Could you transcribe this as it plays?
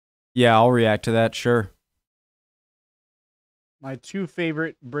Yeah, I'll react to that, sure. My two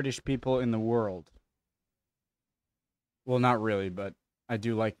favorite British people in the world. Well, not really, but I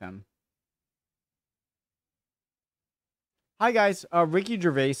do like them. Hi, guys. Ricky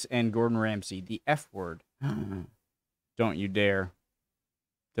Gervais and Gordon Ramsay. The F word. Don't you dare.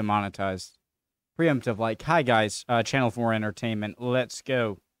 Demonetized. Preemptive like. Hi, guys. Channel 4 Entertainment. Let's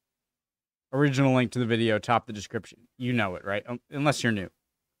go. Original link to the video, top of the description. You know it, right? Unless you're new.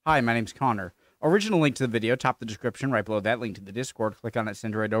 Hi, my name's Connor. Original link to the video, top of the description, right below that, link to the Discord. Click on it,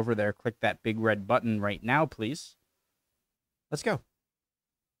 send it right over there. Click that big red button right now, please. Let's go.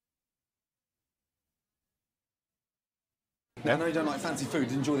 Now, I know you don't like fancy food.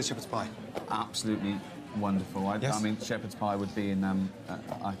 Did you enjoy the shepherd's pie? Absolutely wonderful. Yes? I mean, shepherd's pie would be in,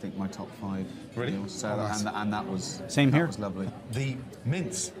 I think, my top 5 Really? meals. So, Oh, nice. and that was Same here. That was lovely. The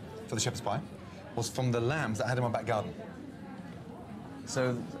mince for the shepherd's pie was from the lambs that I had in my back garden.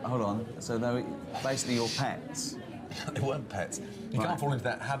 So hold on. So they were basically your pets. They weren't pets. You Right. can't fall into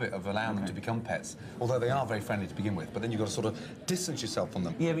that habit of allowing them to become pets, although they are very friendly to begin with, but then you've got to sort of distance yourself from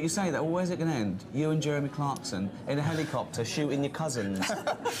them. Yeah, but you say that. Well, where's it going to end? You and Jeremy Clarkson in a helicopter shooting your cousins.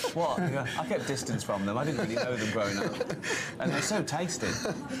 What? Yeah, I kept distance from them. I didn't really know them growing up, and they're so tasty.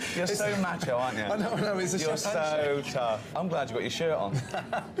 You're so macho, aren't you? I know, it's a You're chef's so handshake. tough. I'm glad you got your shirt on.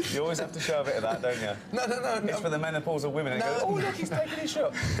 You always have to show a bit of that, don't you? No. It's for the menopausal women. And No. go, oh, look, he's taking his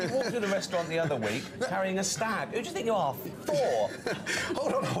shirt. He walked through the restaurant the other week carrying a stag. Who do you think you are? Thor.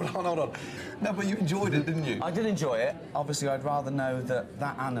 Hold on. No, but you enjoyed it, didn't you? I did enjoy it. Obviously, I'd rather know that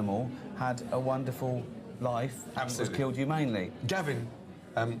that animal had a wonderful life and was Absolutely. killed humanely. Gavin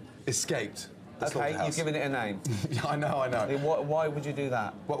escaped the Okay, slaughterhouse. you've given it a name. Yeah, I know. Why would you do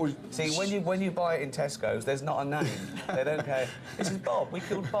that? What would... See, when you buy it in Tesco's, there's not a name. They don't care. This is Bob. We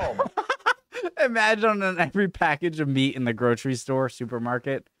killed Bob. Imagine on every package of meat in the grocery store,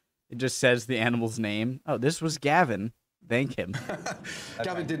 supermarket, it just says the animal's name. Oh, this was Gavin. Thank him.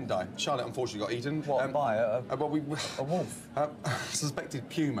 Gavin didn't die. Charlotte unfortunately got eaten. What, by a wolf? Suspected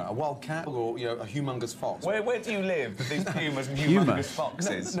puma, a wild cat, or a humongous fox. Where do you live with these pumas and humongous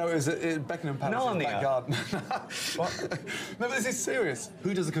foxes? No, it was at Beckenham Palace in the Narnia. back garden. What? No, but this is serious.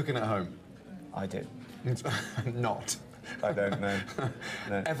 Who does the cooking at home? I did. Not. I don't know.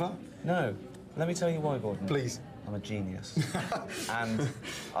 No. Ever? No. Let me tell you why, Gordon. Please. I'm a genius. And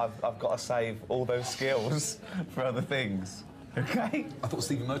I've got to save all those skills for other things. Okay? I thought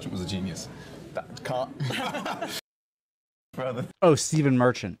Stephen Merchant was a genius. That can't. For other Oh, Stephen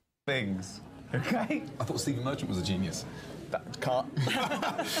Merchant. things. Okay? I thought Stephen Merchant was a genius. That can't.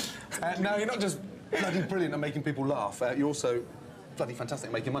 No, you're not just bloody brilliant at making people laugh. You're also bloody fantastic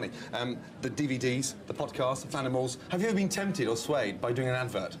at making money. The DVDs, the podcasts, the Flanimals. Have you ever been tempted or swayed by doing an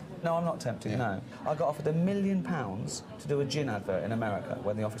advert? No, I'm not tempted, no. I got offered £1 million to do a gin advert in America,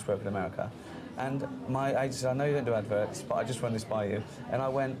 when the office broke in America. And my agent said, I know you don't do adverts, but I just run this by you. And I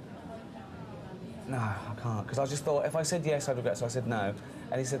went, no, I can't. Because I just thought, if I said yes, I'd regret it. So I said no.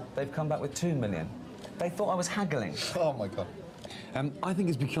 And he said, they've come back with £2 million. They thought I was haggling. Oh, my God. I think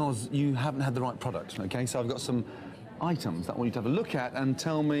it's because you haven't had the right product, OK? So I've got some items that I want you to have a look at and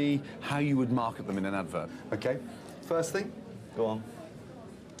tell me how you would market them in an advert, OK? First thing, Go on.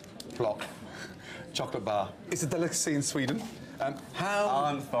 Plop. Chocolate bar. It's a delicacy in Sweden. How...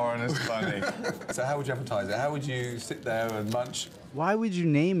 Aren't foreigners funny? So how would you advertise it? How would you sit there and munch? Why would you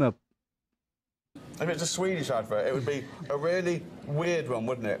name a... If it's a Swedish advert, it would be a really weird one,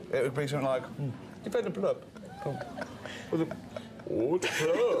 wouldn't it? It would be something like, you've had a plug. Oh, the plug.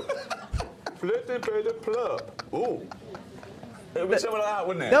 Little plug. Oh. It would be something like that,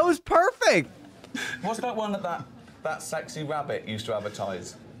 wouldn't it? That was perfect! What's that one that sexy rabbit used to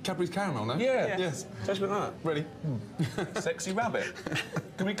advertise? Cadbury's Caramel, no? Yeah. Yes. Touch with that. Ready? Sexy rabbit.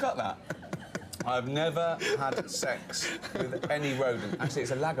 Can we cut that? I've never had sex with any rodent. Actually,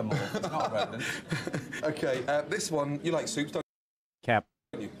 it's a lagomorph. It's not a rodent. OK, this one, you like soups, don't Cap.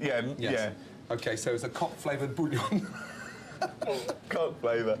 you? Yeah, Yes. yeah. OK, so it's a cock-flavoured bouillon. Cock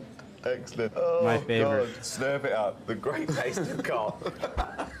flavour. Excellent. Oh, My favourite. God. Slurp it up. The great taste of cock.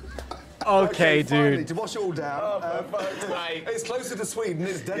 Okay, Finally, dude. to wash it all down. Oh, for fuck's sake. It's closer to Sweden,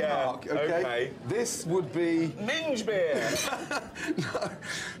 it's Denmark, Yeah, OK? okay. This would be... Minge beer. No,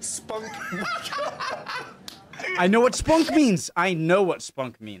 spunk... I know what spunk means. I know what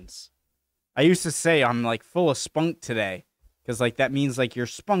spunk means. I used to say I'm like full of spunk today, because like that means like you're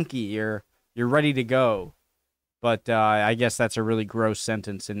spunky, you're ready to go. But I guess that's a really gross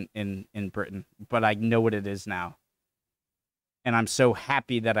sentence in Britain. But I know what it is now, and I'm so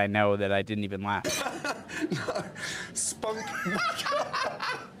happy that I know that I didn't even laugh. No, spunk...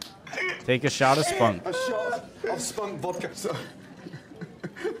 Take a shot of spunk. A shot of spunk vodka. So,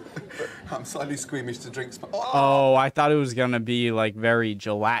 I'm slightly squeamish to drink spunk. Oh, I thought it was gonna be like very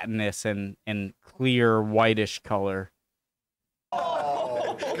gelatinous and clear whitish color.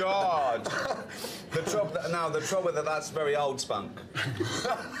 Oh God! The trouble that's very old spunk.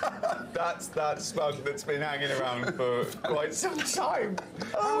 That's that spunk that's been hanging around for quite some time.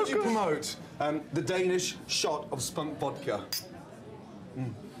 How would you promote the Danish shot of spunk vodka?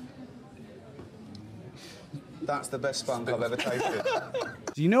 That's the best spunk I've ever tasted.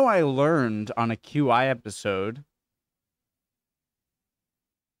 Do you know I learned on a QI episode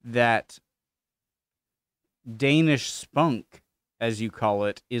that Danish spunk, as you call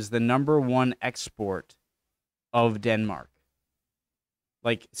it, is the #1 export of Denmark?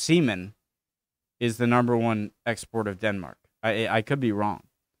 Like, semen is the #1 export of Denmark. I could be wrong,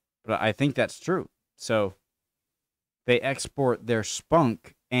 but I think that's true. So they export their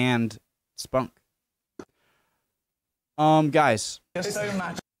spunk and spunk. Guys, Just so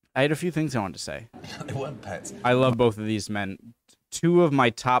much. I had a few things I wanted to say. They weren't pets. I love both of these men. 2 of my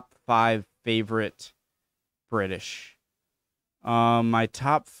top 5 favorite British. My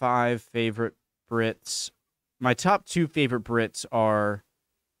top 5 favorite Brits. My top 2 favorite Brits are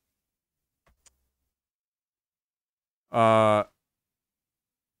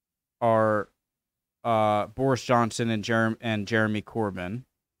Boris Johnson and Jeremy Corbyn.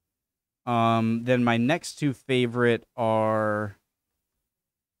 Then my next 2 favorite are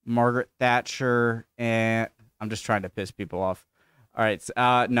Margaret Thatcher and I'm just trying to piss people off. All right,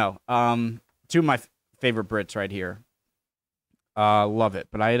 no. 2 of my favorite Brits right here. Love it,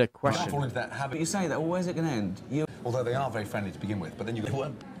 but I had a question. Fall into that But habit. you say that, well, where's it going to end? You. Although they are very friendly to begin with, but then you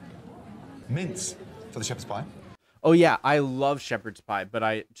go, mince for the shepherd's pie. Oh yeah, I love shepherd's pie, but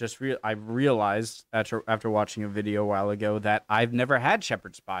I just I realized after watching a video a while ago that I've never had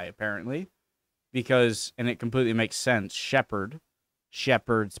shepherd's pie apparently, because and it completely makes sense.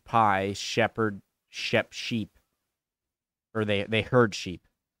 Shepherd's pie, sheep, or they herd sheep,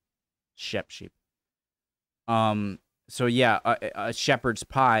 sheep. So yeah, a shepherd's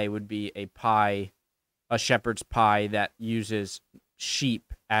pie would be a shepherd's pie that uses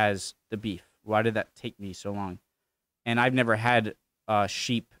sheep as the beef. Why did that take me so long? And I've never had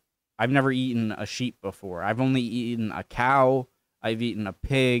sheep. I've never eaten a sheep before. I've only eaten a cow. I've eaten a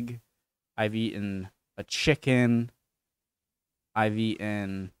pig. I've eaten a chicken. I've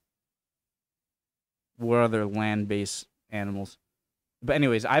eaten what other land-based animals? But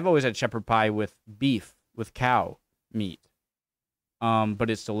anyways, I've always had shepherd pie with beef, with cow meat. But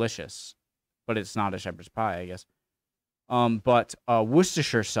it's delicious. But it's not a shepherd's pie, I guess. But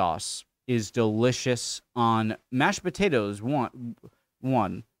Worcestershire sauce is delicious on mashed potatoes, one,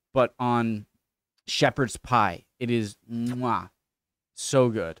 but on shepherd's pie, it is so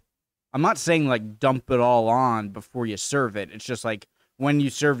good. I'm not saying like dump it all on before you serve it. It's just like when you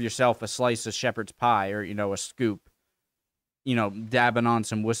serve yourself a slice of shepherd's pie or, a scoop, dabbing on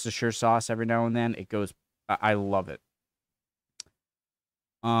some Worcestershire sauce every now and then, it goes, I love it.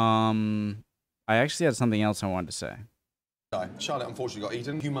 I actually had something else I wanted to say. Charlotte unfortunately got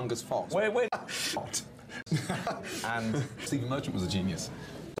eaten. Humongous fox. Wait. Hot. And Stephen Merchant was a genius.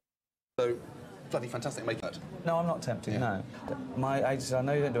 So, bloody fantastic makeup. no, I'm not tempted, no. My agent said, I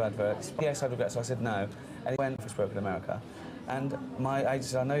know you don't do adverts. Yes, I do adverts. So I said no. And he went for spoke in America. And my agent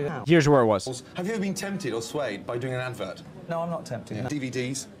said, I know you don't. Here's where it was. Have you ever been tempted or swayed by doing an advert? No, I'm not tempted. Yeah. No.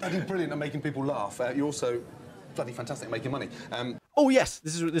 DVDs, bloody brilliant at making people laugh. You're also bloody fantastic at making money. Oh yes,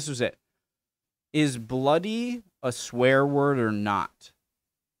 this was it. Is bloody a swear word or not?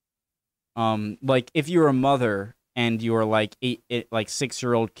 Like if you're a mother and your like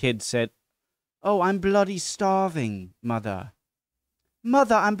 6-year-old kid said, "Oh, I'm bloody starving, mother.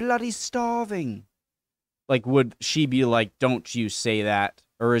 Mother, I'm bloody starving." Like, would she be like, "Don't you say that,"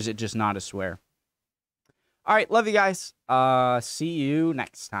 or is it just not a swear? All right, love you guys. See you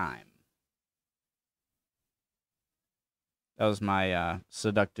next time. That was my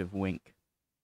seductive wink.